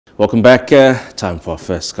Welcome back. Time for our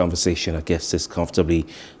first conversation. Our guest is comfortably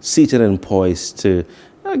seated and poised to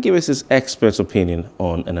give us his expert opinion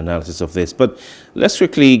on an analysis of this. But let's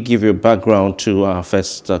quickly give you a background to our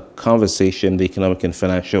first conversation. The Economic and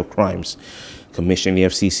Financial Crimes Commission, the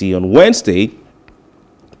FCC, on Wednesday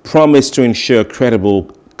promised to ensure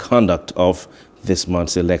credible conduct of this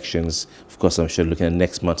month's elections. Of course, I'm sure looking at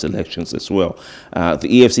next month's elections as well. The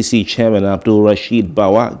EFCC chairman, Abdul Rashid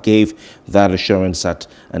Bawa, gave that assurance at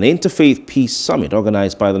an interfaith peace summit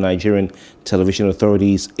organized by the Nigerian Television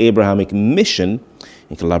Authority's Abrahamic Mission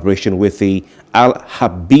in collaboration with the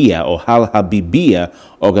Al-Habibiyya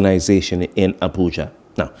organization in Abuja.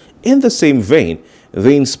 Now, in the same vein,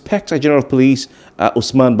 the Inspector General of Police,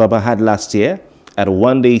 Usman Baba, had last year at a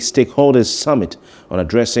one-day stakeholders summit on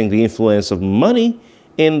addressing the influence of money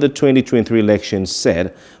in the 2023 elections,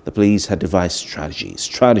 said the police had devised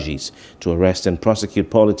strategies to arrest and prosecute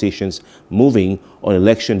politicians moving on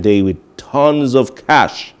election day with tons of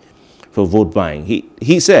cash for vote buying.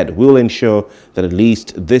 He said, "We'll ensure that at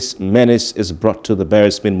least this menace is brought to the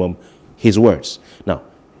barest minimum," his words. Now,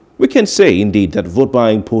 we can say indeed that vote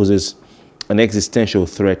buying poses an existential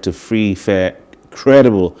threat to free, fair,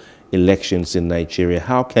 credible elections in Nigeria.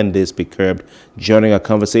 How can this be curbed? Joining our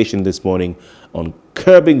conversation this morning on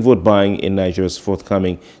curbing vote buying in Nigeria's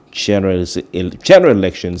forthcoming general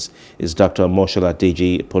elections is Dr. Omoshola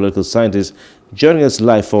Deji, a political scientist, joining us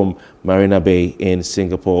live from Marina Bay in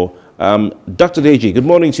Singapore. Dr. Deji, good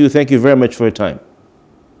morning to you. Thank you very much for your time.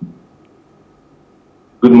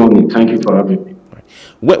 Good morning. Thank you for having me.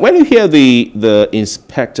 When you hear the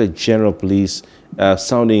Inspector General of Police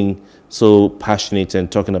sounding so passionate and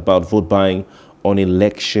talking about vote buying on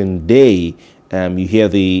election day, you hear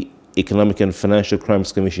the Economic and Financial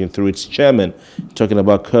Crimes Commission through its chairman talking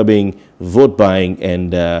about curbing vote buying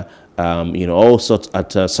and all sorts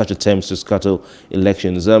at such attempts to scuttle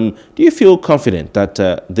elections. Do you feel confident that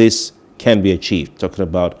this can be achieved, talking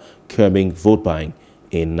about curbing vote buying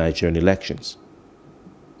in Nigerian elections?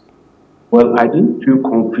 Well, I don't feel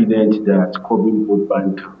confident that curbing vote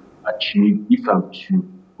buying can achieve if I'm to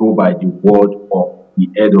go by the word of the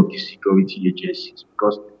head of the security agencies,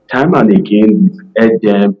 because time and again we've heard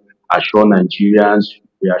them assure Nigerians,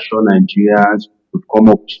 would come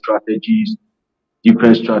up with strategies,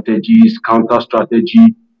 different strategies, counter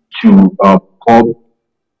strategy to curb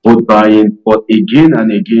vote buying. But again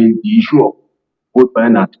and again, the issue of vote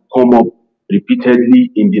buying has come up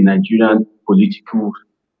repeatedly in the Nigerian political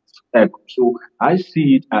spectrum. So I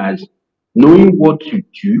see it as knowing what to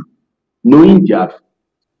do, knowing their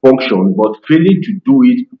function, but failing to do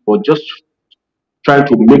it, or just trying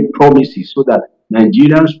to make promises so that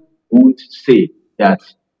Nigerians would say that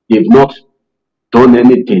they've not done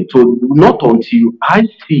anything. So not until I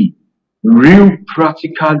see real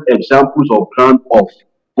practical examples of ground of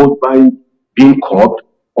vote buying being curbed,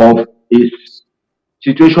 of a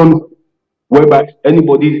situation whereby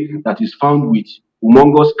anybody that is found with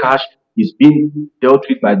humongous cash is being dealt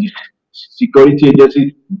with by the security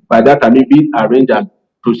agency, by that time being arraigned and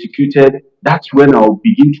prosecuted, that's when I'll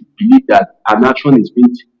begin to believe that an action is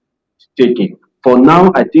being taken. For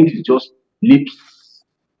now, I think it's just lip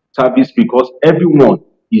service because everyone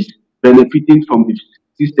is benefiting from the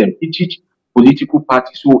system, each political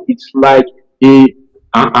party. So it's like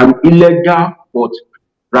an illegal but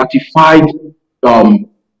ratified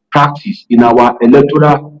practice in our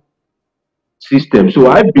electoral system. So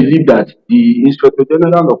I believe that the Inspector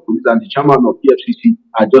General of Police and the Chairman of EFCC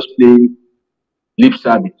are just playing lip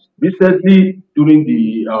service. Recently, during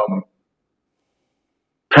the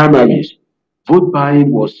primaries, vote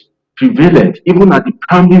buying was prevalent, even at the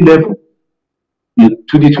primary level,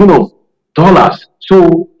 to the tune of dollars.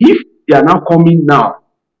 So if they are now coming now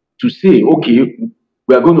to say, okay,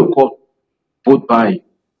 we are going to call vote buying,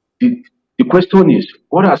 the question is,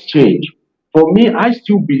 what has changed? For me, I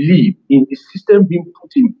still believe in the system being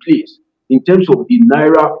put in place in terms of the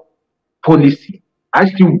Naira policy. I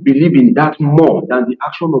still believe in that more than the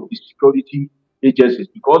action of the security agencies,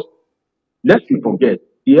 because let's not forget,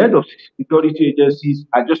 the head of security agencies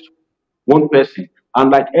are just one person.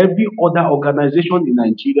 And like every other organization in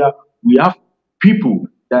Nigeria, we have people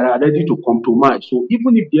that are ready to compromise. So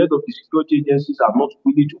even if the head of the security agencies are not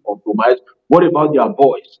willing to compromise, what about their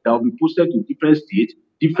boys that will be posted to different states,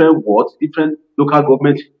 different wards, different local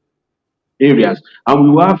government areas? And we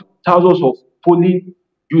will have thousands of polling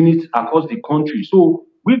units across the country. So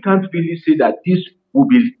we can't really say that this will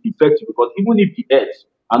be effective, because even if the heads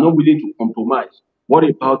are not willing to compromise, what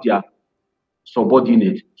about their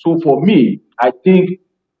subordinate? So for me, I think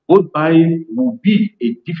vote buying will be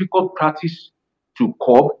a difficult practice to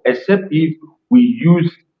curb, except if we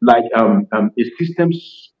use like a system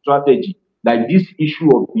strategy, like this issue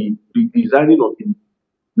of the designing of the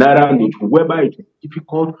naira note, whereby it is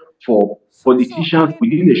difficult for So I politicians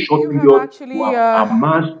mean, within a short you have period to actually,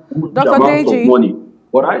 amass huge Dr. amounts of Deji, money.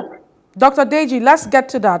 But I Dr. Deji, let's get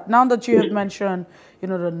to that. Now that you have mentioned, the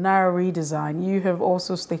Naira redesign, you have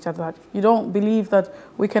also stated that you don't believe that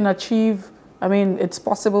we can achieve, I mean, it's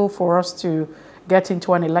possible for us to get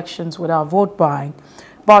into an elections without vote buying.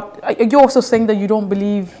 But you're also saying that you don't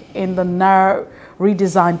believe in the Naira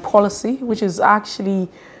redesign policy, which is actually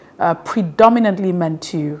predominantly meant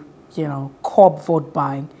to, curb vote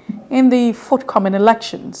buying in the forthcoming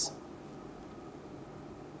elections.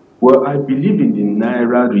 Well, I believe in the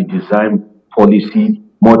Naira redesign policy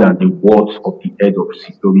more than the words of the head of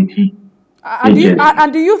security agencies.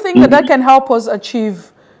 And do you think that In that can help us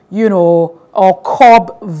achieve, or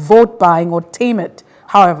curb vote buying or tame it,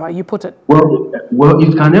 however you put it? well,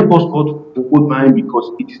 it can help us cut vote buying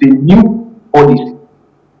because it is a new policy.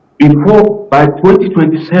 Before by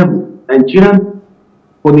 2027, Nigerian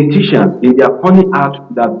politicians in their cunning act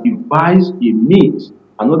would have devised a means,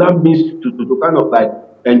 another means to kind of like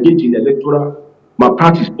engage in electoral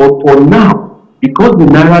malpractice. But for now, because the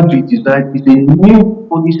Naira redesign is a new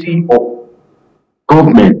policy of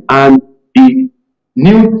government and the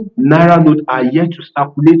new Naira note are yet to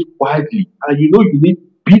circulate widely, and you need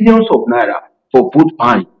billions of Naira for vote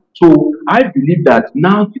buying. So I believe that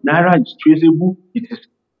now the Naira is traceable, it is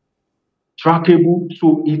trackable,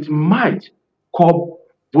 so it might curb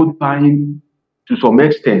vote buying to some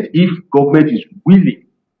extent if government is willing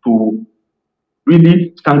to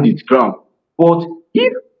really stand its ground. But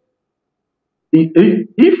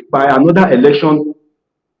if by another election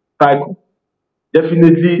cycle,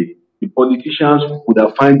 definitely the politicians would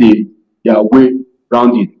have found their way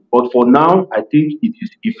around it. But for now, I think it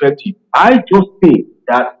is effective. I just think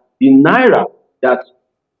that the naira that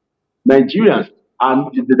Nigerians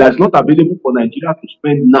and that's not available for Nigeria to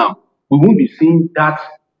spend now, we won't be seeing that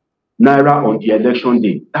naira on the election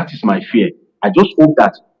day. That is my fear. I just hope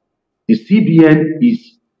that the CBN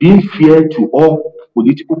is being fair to all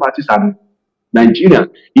political parties and Nigerians.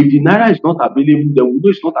 If the naira is not available, then we know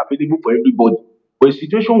it's not available for everybody. But a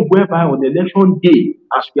situation whereby on election day,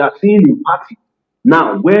 as we are seeing in party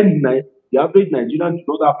now, when the average Nigerian does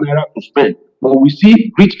not have naira to spend, but we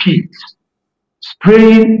see rich kids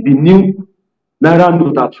spraying the new naira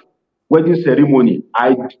note at wedding ceremony.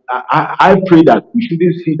 I pray that we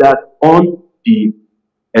shouldn't see that on the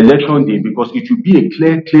election day because it will be a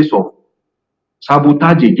clear case of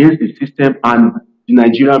sabotage against the system and the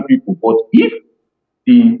Nigerian people. But if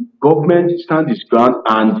the government stands its ground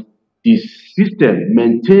and the system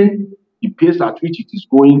maintain the pace at which it is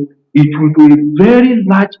going, it will to a very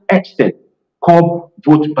large extent curb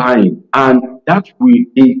vote buying. And that will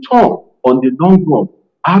in turn, on the long run,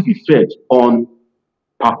 have effect on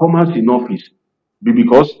performance in office.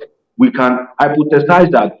 Because we can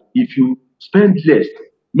hypothesize that if you spend less,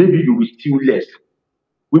 maybe you will steal less.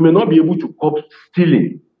 We may not be able to curb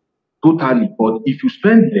stealing totally, but if you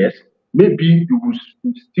spend less, maybe you will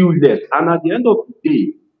steal less. And at the end of the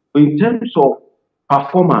day, in terms of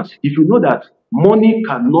performance, if you know that money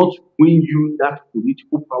cannot win you that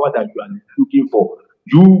political power that you are looking for,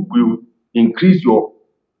 you will increase your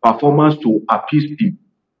performance to appease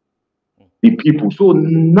the people. So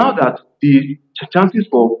now that the chances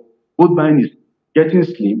for vote buying is getting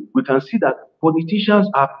slim, we can see that politicians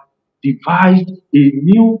have devised a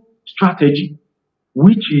new strategy,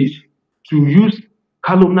 which is to use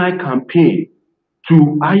calumny campaign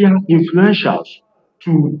to hire influentials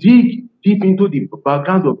to dig deep into the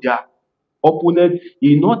background of their opponent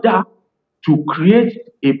in order to create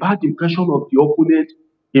a bad impression of the opponent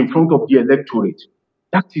in front of the electorate.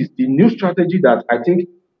 That is the new strategy that I think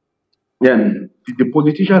the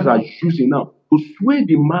politicians are using now to sway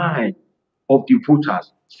the mind of the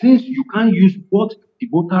voters. Since you can't use what the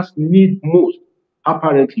voters need most,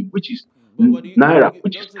 apparently, which is But do you think, naira, okay,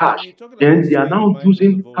 which is Dr. Deji, cash, you're talking about then they are swaying the now minds of the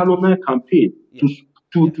using voters. calumny campaign Yeah, to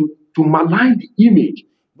to yeah. to to malign the image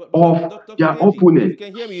But of Dr. their Deji, if you opponent,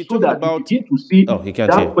 can hear me, you're so talking that you about. begin to see Oh, he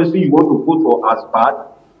can't that hear. person you want to vote for as bad.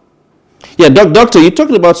 Yeah, Doctor, you're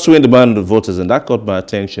talking about swaying the mind of the voters, and that caught my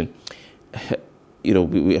attention.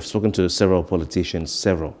 We have spoken to several politicians,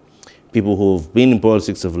 several people who have been in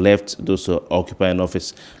politics have left, those who are occupying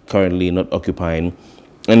office currently not occupying,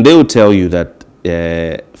 and they will tell you that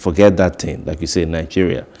forget that thing, like you say in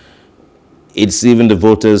Nigeria. It's even the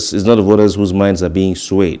voters, it's not the voters whose minds are being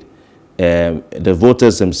swayed. The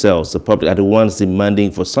voters themselves, the public, are the ones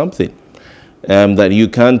demanding for something. That you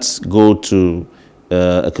can't go to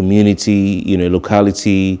a community, a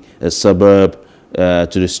locality, a suburb, to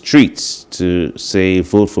the streets to say,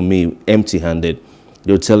 vote for me empty-handed.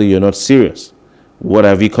 They'll tell you you're not serious. What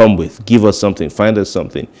have you come with? Give us something. Find us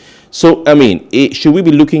something. So, I mean, should we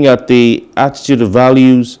be looking at the attitude, the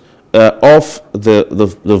values of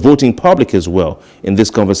the voting public as well in this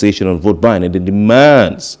conversation on vote buying and the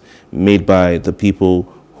demands made by the people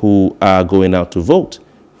who are going out to vote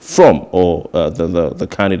from, or the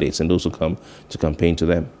candidates and those who come to campaign to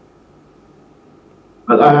them?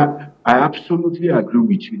 Well, I absolutely agree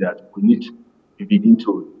with you that we need to begin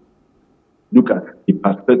to look at the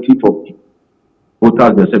perspective of the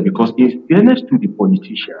voters themselves, because in fairness to the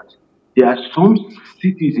politicians, there are some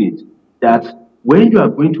citizens that when you are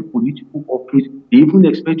going to political office, they even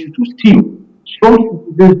expect you to steal. Some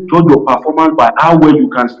citizens judge your performance by how well you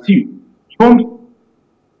can steal. Some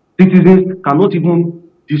citizens cannot even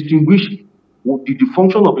distinguish the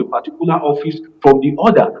function of a particular office from the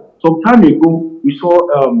other. Some time ago, we saw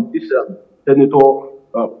this Senator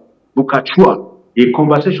Bukachua, a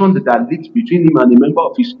conversation that leaked between him and a member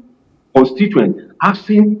of his constituent,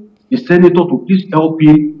 asking the senator to please help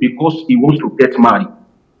him because he wants to get married.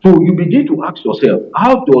 So you begin to ask yourself,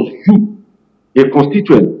 how does you, a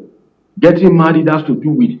constituent, getting married has to do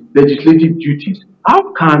with legislative duties?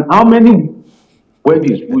 How many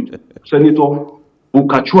weddings would Senator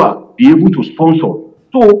Bukachua be able to sponsor?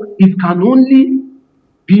 So it can only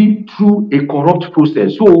be through a corrupt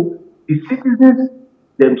process. So the citizens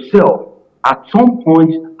themselves at some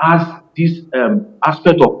point has this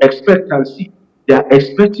aspect of expectancy. They are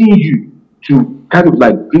expecting you to kind of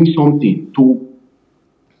like bring something, to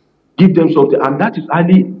give them something, and that is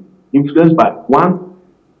highly influenced by one,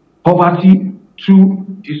 poverty, two,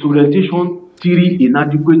 disorientation, three,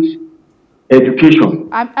 inadequate education.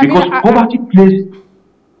 Because poverty plays.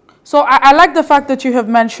 So I like the fact that you have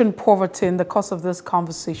mentioned poverty in the course of this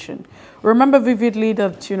conversation. Remember vividly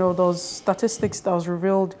that, you know, those statistics that was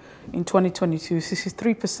revealed in 2022,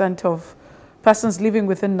 63% of persons living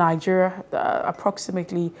within Nigeria,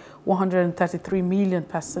 approximately 133 million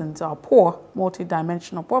persons are poor,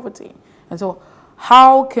 multidimensional poverty. And so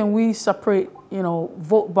how can we separate, you know,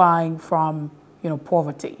 vote buying from, you know,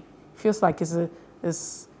 poverty? It feels like it's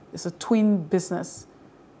a twin business.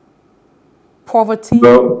 Poverty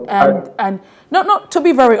and no, to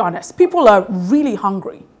be very honest, people are really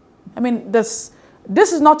hungry. I mean, this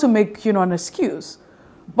is not to make, you know, an excuse,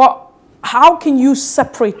 but how can you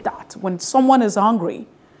separate that when someone is hungry,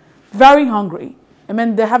 very hungry? I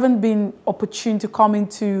mean, they haven't been opportune to come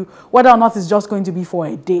into whether or not it's just going to be for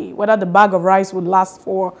a day, whether the bag of rice would last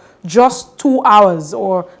for just 2 hours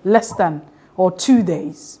or less than, or 2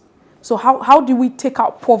 days. So how do we take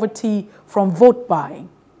out poverty from vote buying?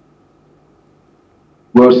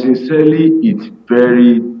 Well, sincerely, it's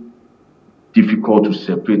very difficult to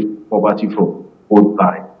separate poverty from vote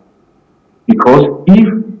buying. Because if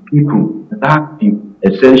people lack the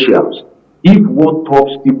essentials, if what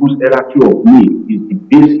tops people's hierarchy of needs is the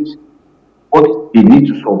basis, what they need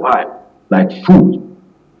to survive, like food,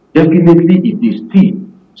 definitely if they see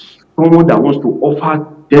someone that wants to offer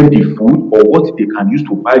them the food or what they can use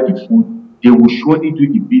to buy the food, they will surely do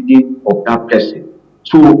the bidding of that person.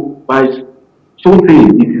 So by so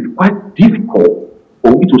saying, it is quite difficult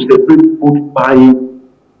for me to separate vote buying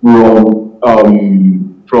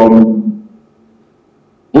from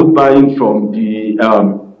vote buying from the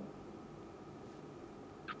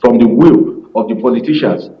will of the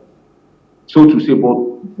politicians, so to say. But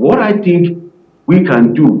what I think we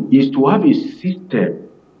can do is to have a system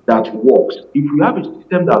that works. If we have a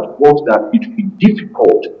system that works, that it will be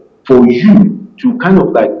difficult for you to kind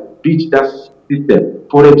of like beat that system.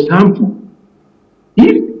 For example,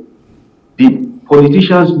 if the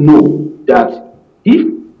politicians know that if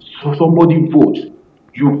somebody votes,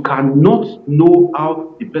 you cannot know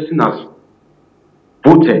how the person has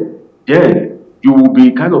voted, then you will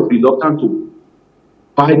be kind of reluctant to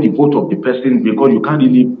buy the vote of the person because you can't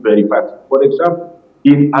really verify. For example,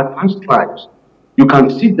 in advanced tribes, you can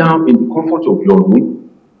sit down in the comfort of your room,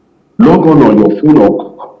 log on your phone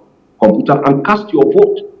or computer, and cast your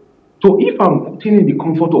vote. So if I'm voting in the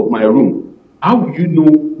comfort of my room, how will you know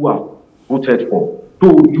who I've voted for? So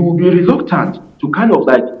you will be reluctant to kind of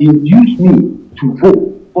like induce me to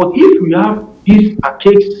vote. But if we have this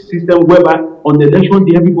archaic system whereby on election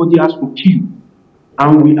day everybody has to queue,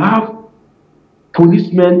 and we have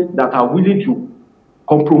policemen that are willing to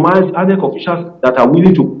compromise, INEC officials that are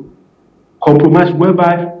willing to compromise,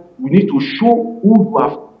 whereby we need to show who you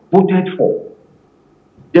have voted for,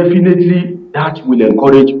 definitely that will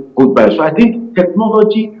encourage vote buying. So I think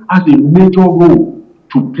technology has a major role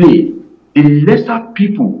to play. The lesser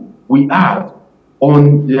people we have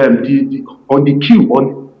on the queue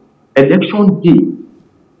on election day,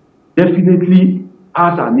 definitely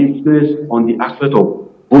has an influence on the aspect of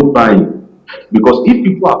vote buying. Because if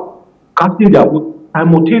people are casting their vote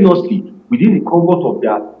simultaneously within the comfort of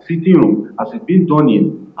their sitting room, as it's been done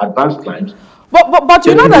in advanced times, But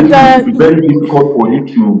you know definitely it that will be very difficult for you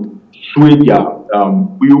to sway their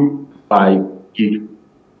will by give,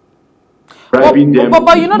 bribing them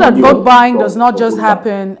but you with know that money vote buying does or not just vote buying.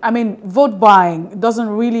 happen. I mean, vote buying doesn't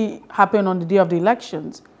really happen on the day of the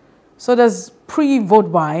elections. So there's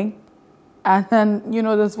pre-vote buying, and then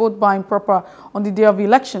there's vote buying proper on the day of the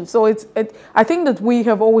election. So I think that we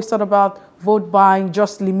have always thought about vote buying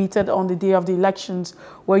just limited on the day of the elections,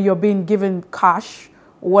 where you're being given cash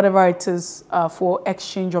or whatever it is for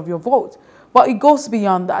exchange of your vote. But it goes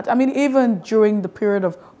beyond that. I mean, even during the period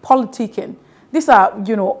of politicking, these are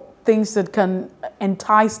things that can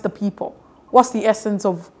entice the people. What's the essence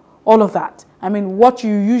of all of that? I mean, what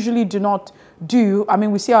you usually do not do. I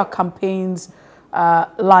mean, we see our campaigns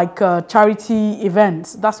like charity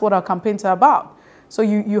events. That's what our campaigns are about. So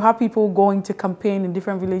you have people going to campaign in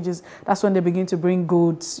different villages. That's when they begin to bring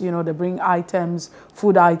goods, they bring items,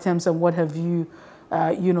 food items and what have you,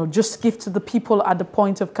 just give to the people at the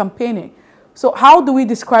point of campaigning. So how do we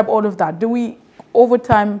describe all of that? Do we, over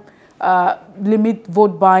time, limit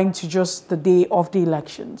vote buying to just the day of the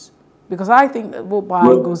elections? Because I think that vote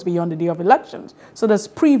buying goes beyond the day of elections. So there's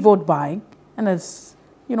pre-vote buying and there's,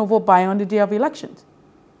 vote buying on the day of elections.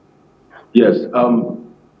 Yes,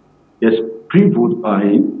 there's pre-vote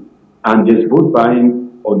buying and there's vote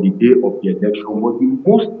buying on the day of the election. But the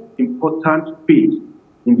most important phase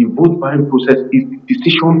in the vote buying process is the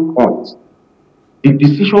decision point. The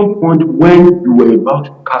decision point when you were about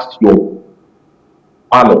to cast your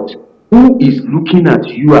ballot. Who is looking at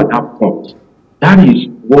you at that point? That is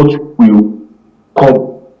what will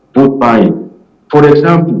call vote buying. For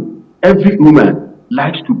example, every woman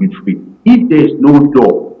likes to be free. If there is no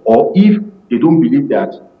law, or if they don't believe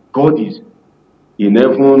that God is in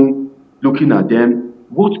heaven looking at them,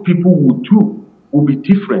 what people would do will be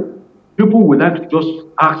different. People would like to just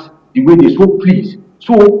act the way they so please.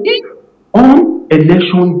 So if on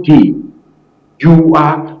election day you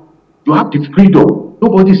have the freedom,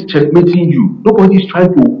 nobody's checkmating you, nobody's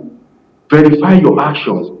trying to verify your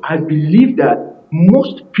actions, I believe that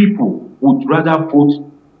most people would rather vote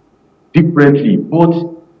differently.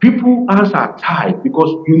 But people's hands are tied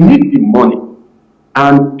because you need the money.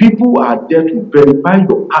 And people are there to verify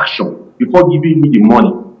your action before giving you the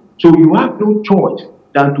money. So you have no choice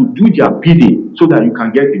than to do their bidding so that you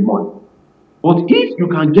can get the money. But if you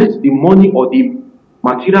can get the money or the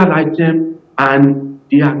material item and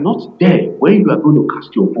they are not there when you are going to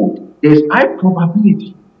cast your vote, there's high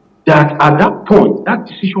probability that at that point, that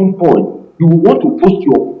decision point, you will want to post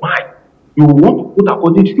your mind. You will want to vote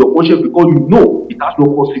according to your conscience because you know it has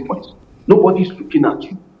no consequence. Nobody's looking at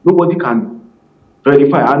you. Nobody can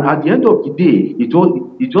verify. And at the end of the day,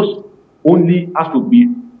 it just only has to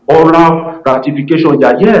be oral ratification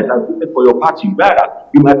that yes, I voted for your party, whereas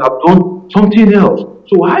you might have done something else.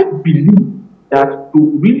 So I believe that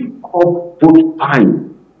to really call vote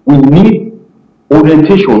buying, we need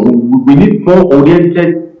orientation. We need more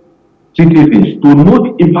oriented citizens to know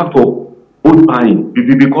the impact of vote buying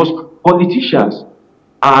because politicians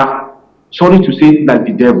are, sorry to say, like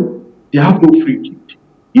the devil. They have no free gift.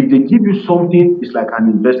 If they give you something, it's like an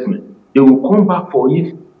investment. They will come back for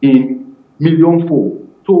it in millionfold.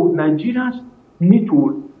 So Nigerians need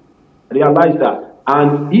to realize that.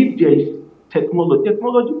 And if there is technology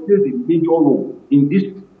plays a major role in this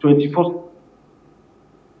 21st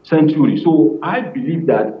century. So I believe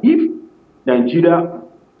that if Nigeria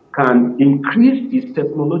can increase its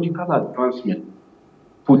technological advancement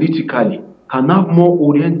politically, can have more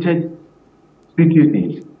oriented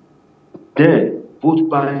citizens, then vote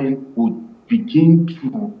buying would begin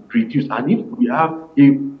to reduce. And if we have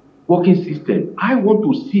a working system, I want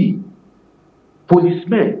to see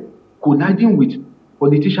policemen colliding with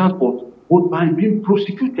politicians for vote buying being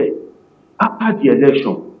prosecuted after the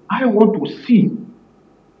election. I want to see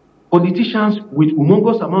politicians with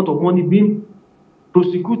humongous amount of money being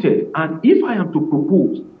prosecuted. And if I am to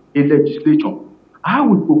propose a legislation, I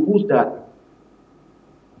would propose that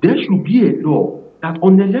there should be a law that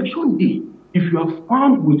on election day, if you are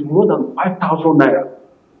found with more than 5,000 naira,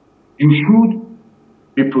 you should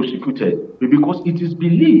be prosecuted because it is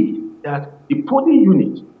believed that the polling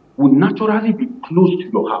unit will naturally be close to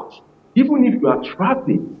your house. Even if you are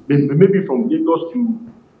traveling, maybe from Lagos to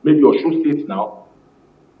maybe Osun State now,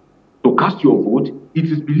 to cast your vote, it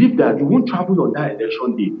is believed that you won't travel on that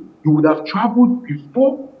election day. You would have traveled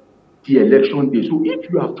before the election day. So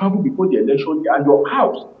if you have traveled before the election day and your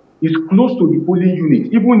house is close to the polling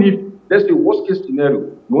unit, even if, let's say, worst case scenario,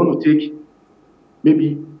 you want to take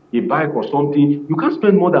maybe a bike or something, you can't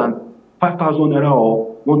spend more than 5,000 naira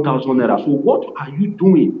or 1,000 naira. So what are you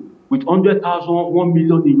doing with 100,000, 1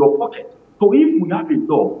 million in your pocket? So if we have a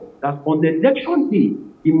law that on election day,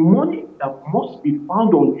 the money that must be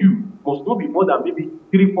found on you must not be more than maybe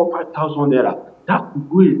 3, 4, 5,000 naira, that would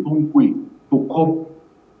go a long way to curb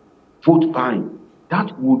vote buying.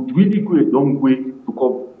 That would really go a long way to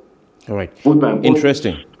curb All right. vote buying.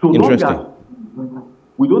 Interesting. So Interesting. long as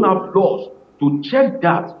we don't have laws to check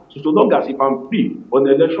that, so long as if I'm free on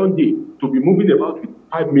election day to be moving about with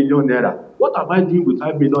 5 million naira, what am I doing with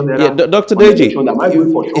 5 million naira? Yeah, Dr. on Deji, election? Am I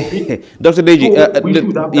going for shopping? Dr. Deji, So we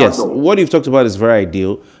should have that yes, law. what you've talked about is very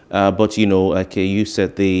ideal, but you know, like you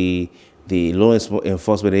said, the law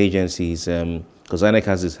enforcement agencies, because INEC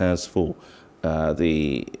has its hands full,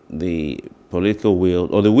 the political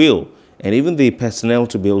will or the will, and even the personnel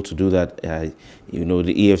to be able to do that. You know,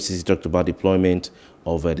 the EFCC talked about deployment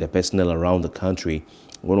of their personnel around the country.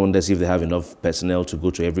 One wonders if they have enough personnel to go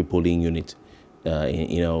to every polling unit.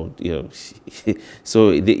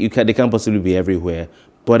 So they can't possibly be everywhere.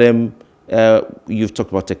 But you've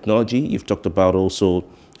talked about technology. You've talked about also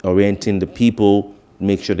orienting the people,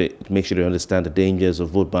 make sure they understand the dangers of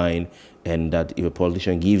vote buying, and that if a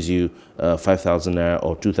politician gives you 5,000 naira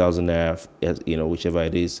or 2,000 naira, you know, whichever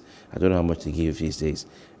it is, I don't know how much they give these days,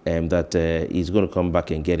 that he's going to come back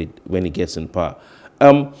and get it when he gets in power.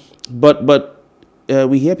 But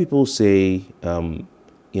we hear people say,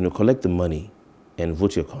 you know, collect the money and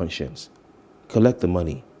vote your conscience. Collect the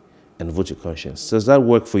money and vote your conscience. Does that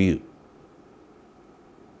work for you?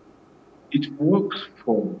 It works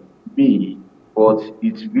for me, but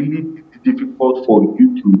it's really difficult for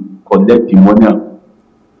you to collect the money and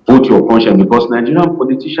vote your conscience, because Nigerian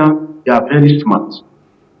politicians, they are very smart.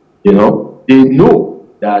 You know, they know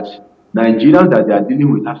that Nigerians that they are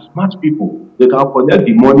dealing with are smart people. They can collect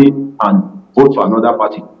the money and vote for another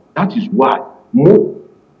party. That is why most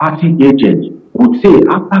party agents would say,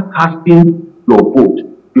 after casting your vote,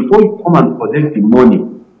 before you come and collect the money,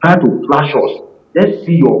 try to flash us. Let's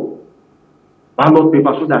see your ballot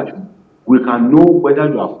paper so that we can know whether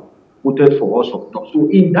you have voted for us or not. So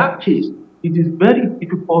in that case, it is very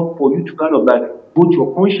difficult for you to kind of like vote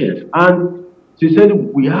your conscience. And sincerely,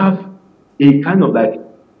 we have a kind of like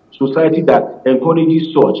society that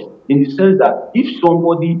encourages such, in the sense that if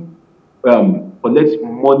somebody collects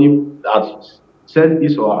money that send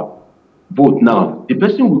his or her vote now, the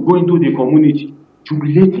person will go into the community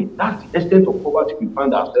jubilating. That's the extent of poverty we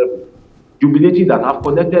find ourselves in. Jubilating that I've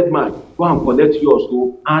collected mine, go and collect yours.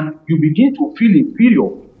 So, and you begin to feel inferior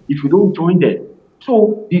if you don't join them.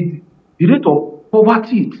 So the rate of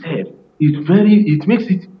poverty itself is it makes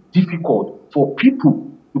it difficult for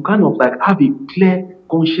people to kind of like have a clear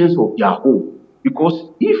conscience of their home.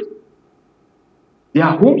 Because if there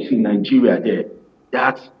are homes in Nigeria there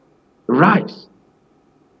that rice,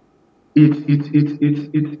 it's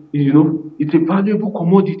a valuable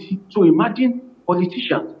commodity. So imagine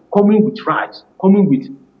politicians coming with rice, coming with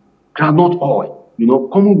groundnut oil, you know,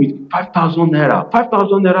 coming with 5,000 naira.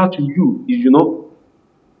 5,000 naira to you is, you know,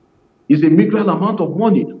 is a meager amount of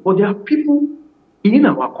money. But there are people in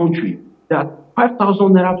our country that 5,000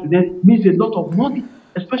 naira to them means a lot of money,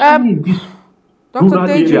 especially in this rural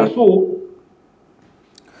area. So,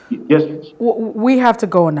 yes, please. We have to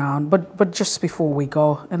go now, but just before we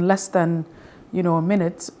go, in less than, you know, a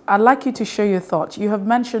minute, I'd like you to share your thoughts. You have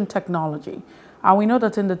mentioned technology, and we know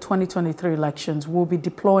that in the 2023 elections, we'll be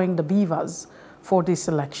deploying the beavers for these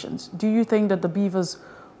elections. Do you think that the beavers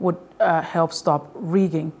would help stop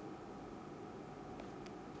rigging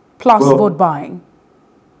plus vote buying?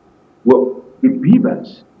 Well, the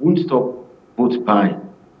beavers won't stop vote buying,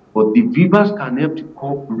 but the beavers can help to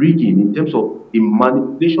curb rigging in terms of the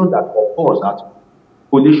manipulation that occurs at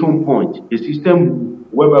collation point, a system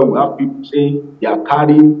whereby we have people saying they are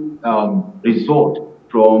carrying results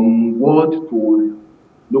from ward to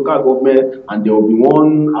local government, and there will be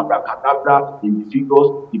one abracadabra in the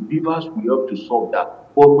figures. The beavers will help to solve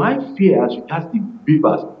that. But my fear as regards the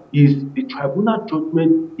beavers is the tribunal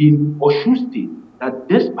judgment in Osun State, that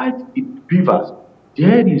despite the beavers,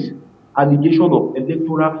 there is allegation of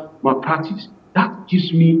electoral malpractice. That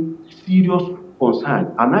gives me serious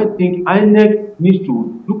concern. And I think INEC needs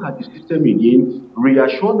to look at the system again,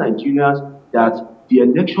 reassure Nigerians that the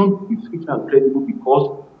election is free and credible,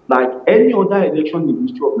 because like any other election in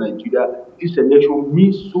the history of Nigeria, this election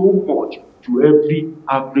means so much to every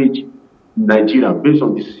average Nigerian based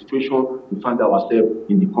on the situation we find ourselves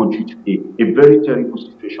in the country today. A very terrible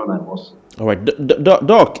situation, I must say. All right,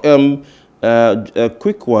 Doc, a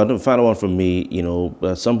quick one, a final one from me. You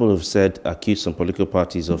know, some people have accused some political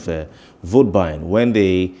parties of vote buying when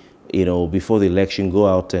they you know, before the election, go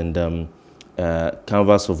out and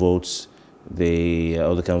canvass for votes. Or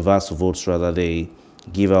the canvass for votes rather, they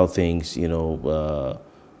give out things, you know,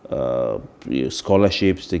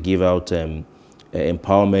 scholarships. They give out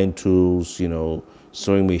empowerment tools, you know,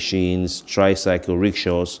 sewing machines, tricycle,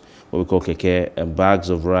 rickshaws, what we call keke, and bags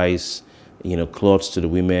of rice, you know, clothes to the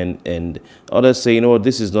women. And others say, you know what,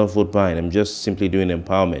 this is not vote buying. I'm just simply doing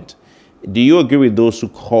empowerment. Do you agree with those who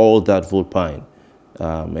call that vote buying?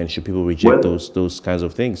 And should people reject those kinds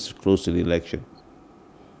of things close to the election?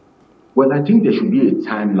 Well, I think there should be a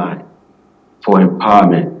timeline for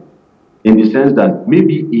empowerment, in the sense that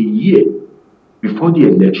maybe a year before the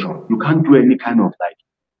election, you can't do any kind of like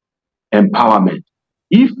empowerment.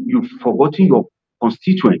 If you've forgotten your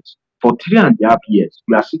constituents for 3.5 years,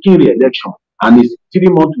 you are seeking re-election, and it's 3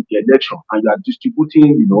 months to the election, and you are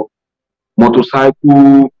distributing, you know,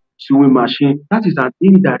 motorcycle, sewing machine, that is an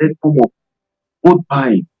indirect form of vote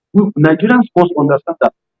buying. Nigerians must understand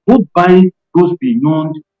that vote buying goes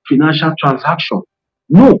beyond financial transaction.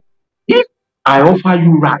 No, if I offer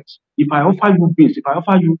you rice, if I offer you beans, if I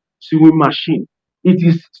offer you sewing machine, it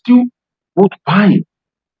is still vote buying.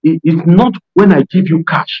 It's not when I give you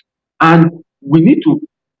cash. And we need to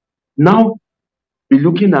now be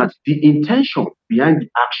looking at the intention behind the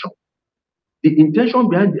action. The intention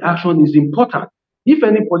behind the action is important. If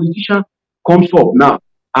any politician comes up now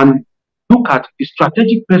and look at the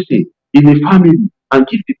strategic person in a family and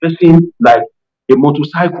give the person like a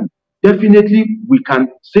motorcycle, definitely we can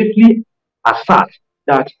safely assert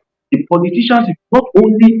that the politicians is not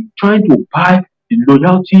only trying to buy the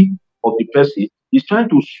loyalty of the person, is trying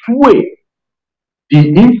to sway the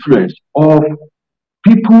influence of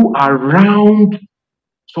people around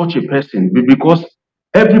such a person, because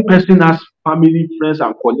every person has family, friends,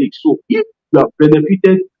 and colleagues. So if you have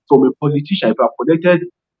benefited from a politician, if you have collected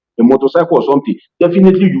a motorcycle or something,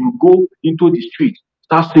 definitely you will go into the street,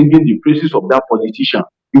 start singing the praises of that politician.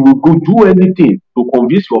 You will go do anything to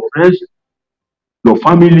convince your friends, your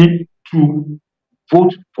family to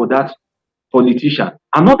vote for that politician.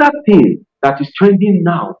 Another thing that is trending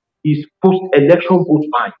now is post-election vote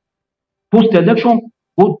buying. Post-election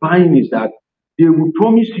vote buying is that they will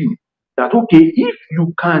promise you that, okay, if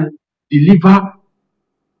you can deliver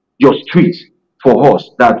your street for us,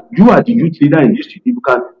 that you are the youth leader in this street, if you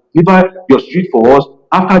can deliver your street for us,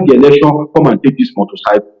 after the election, come and take this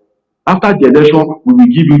motorcycle. After the election, we will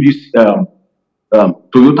give you this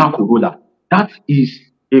Toyota Corolla. That is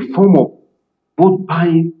a form of vote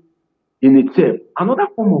buying in itself. Another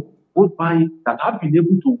form of vote buying that I've been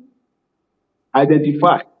able to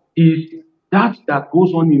identify is that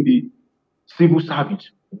goes on in the civil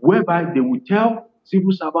service, whereby they will tell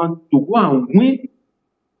civil servants to go and win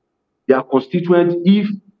their constituents if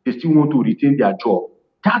they still want to retain their job.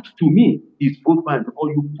 That to me is vote buying, because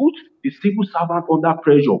you put the civil servant under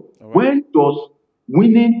pressure. Right. When does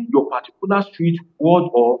winning your particular street,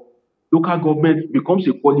 ward, or local government becomes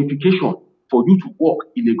a qualification for you to work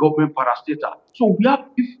in a government parastatal? So we have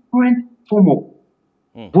different form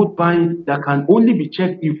of vote buying that can only be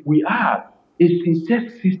checked if we have a sincere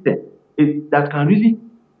system that can really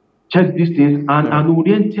check these things, and an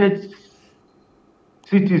oriented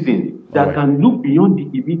citizen that can look beyond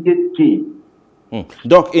the immediate gain.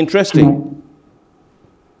 Doc, interesting.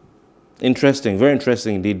 Interesting, very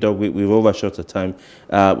interesting indeed, Doc. We've overshot the time.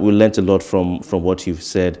 We learned a lot from what you've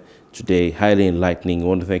said today. Highly enlightening. I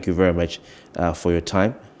want to thank you very much for your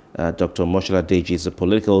time. Dr. Omoshola Deji is a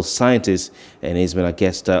political scientist, and he's been a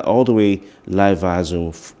guest all the way live via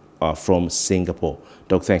Zoom from Singapore.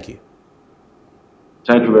 Doc, thank you.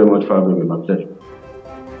 Thank you very much for having me. My pleasure.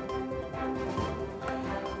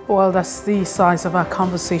 Well, that's the size of our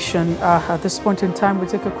conversation. At this point in time, we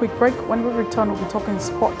take a quick break. When we return, we'll be talking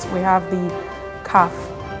sports. We have the CAF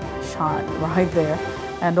shine right there,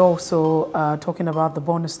 and also talking about the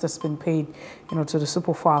bonus that's been paid, to the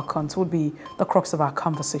Super Falcons would be the crux of our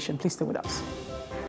conversation. Please stay with us.